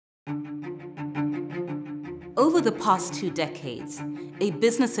Over the past 2 decades, a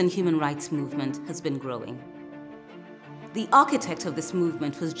business and human rights movement has been growing. The architect of this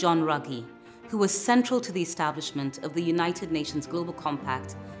movement was John Ruggie, who was central to the establishment of the United Nations Global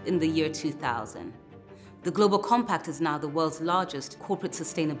Compact in the year 2000. The Global Compact is now the world's largest corporate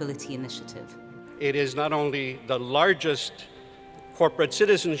sustainability initiative. It is not only the largest corporate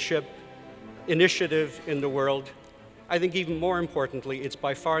citizenship initiative in the world, I think even more importantly, it's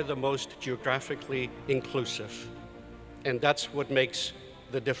by far the most geographically inclusive. And that's what makes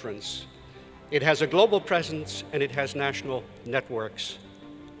the difference. It has a global presence and it has national networks.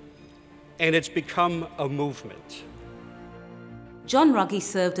 And it's become a movement. John Ruggie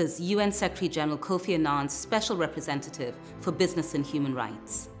served as UN Secretary General Kofi Annan's Special Representative for Business and Human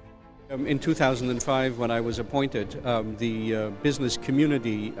Rights. In 2005, when I was appointed, the business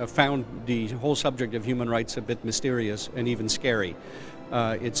community found the whole subject of human rights a bit mysterious and even scary.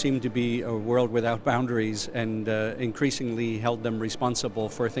 It seemed to be a world without boundaries and increasingly held them responsible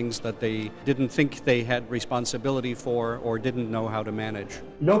for things that they didn't think they had responsibility for or didn't know how to manage.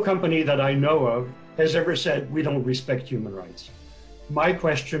 No company that I know of has ever said, we don't respect human rights. My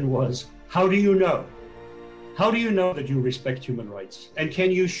question was, how do you know? How do you know that you respect human rights? And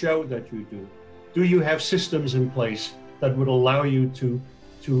can you show that you do? Do you have systems in place that would allow you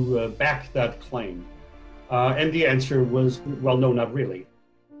to back that claim? And the answer was, well, no, not really.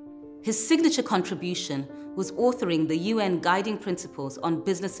 His signature contribution was authoring the UN Guiding Principles on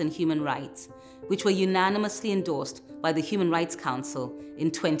Business and Human Rights, which were unanimously endorsed by the Human Rights Council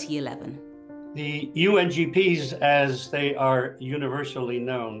in 2011. The UNGPs, as they are universally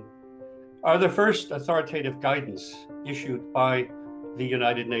known, are the first authoritative guidance issued by the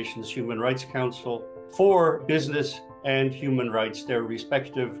United Nations Human Rights Council for business and human rights, their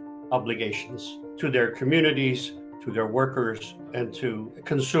respective obligations to their communities, to their workers, and to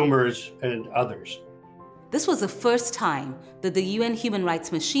consumers and others. This was the first time that the UN human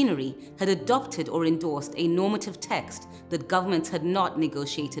rights machinery had adopted or endorsed a normative text that governments had not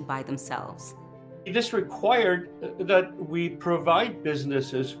negotiated by themselves. This required that we provide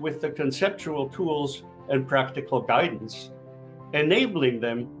businesses with the conceptual tools and practical guidance, enabling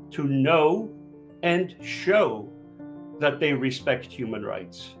them to know and show that they respect human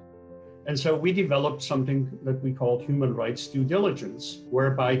rights. And so we developed something that we called human rights due diligence,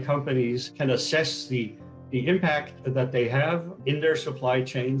 whereby companies can assess the impact that they have in their supply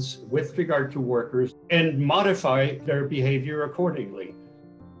chains with regard to workers and modify their behavior accordingly.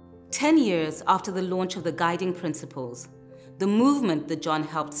 10 years after the launch of the Guiding Principles, the movement that John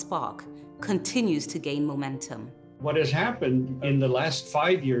helped spark continues to gain momentum. What has happened in the last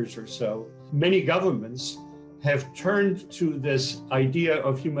 5 years or so, many governments have turned to this idea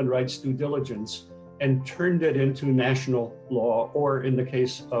of human rights due diligence and turned it into national law, or in the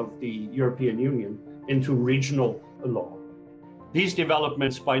case of the European Union, into regional law. These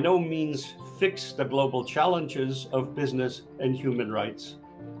developments by no means fix the global challenges of business and human rights,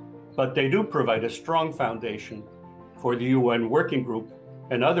 but they do provide a strong foundation for the UN Working Group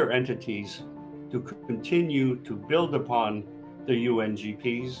and other entities to continue to build upon the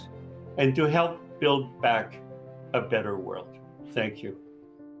UNGPs and to help build back a better world. Thank you.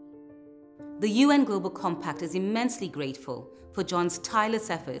 The UN Global Compact is immensely grateful for John's tireless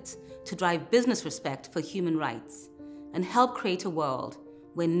efforts to drive business respect for human rights and help create a world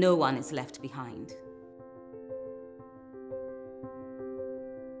where no one is left behind.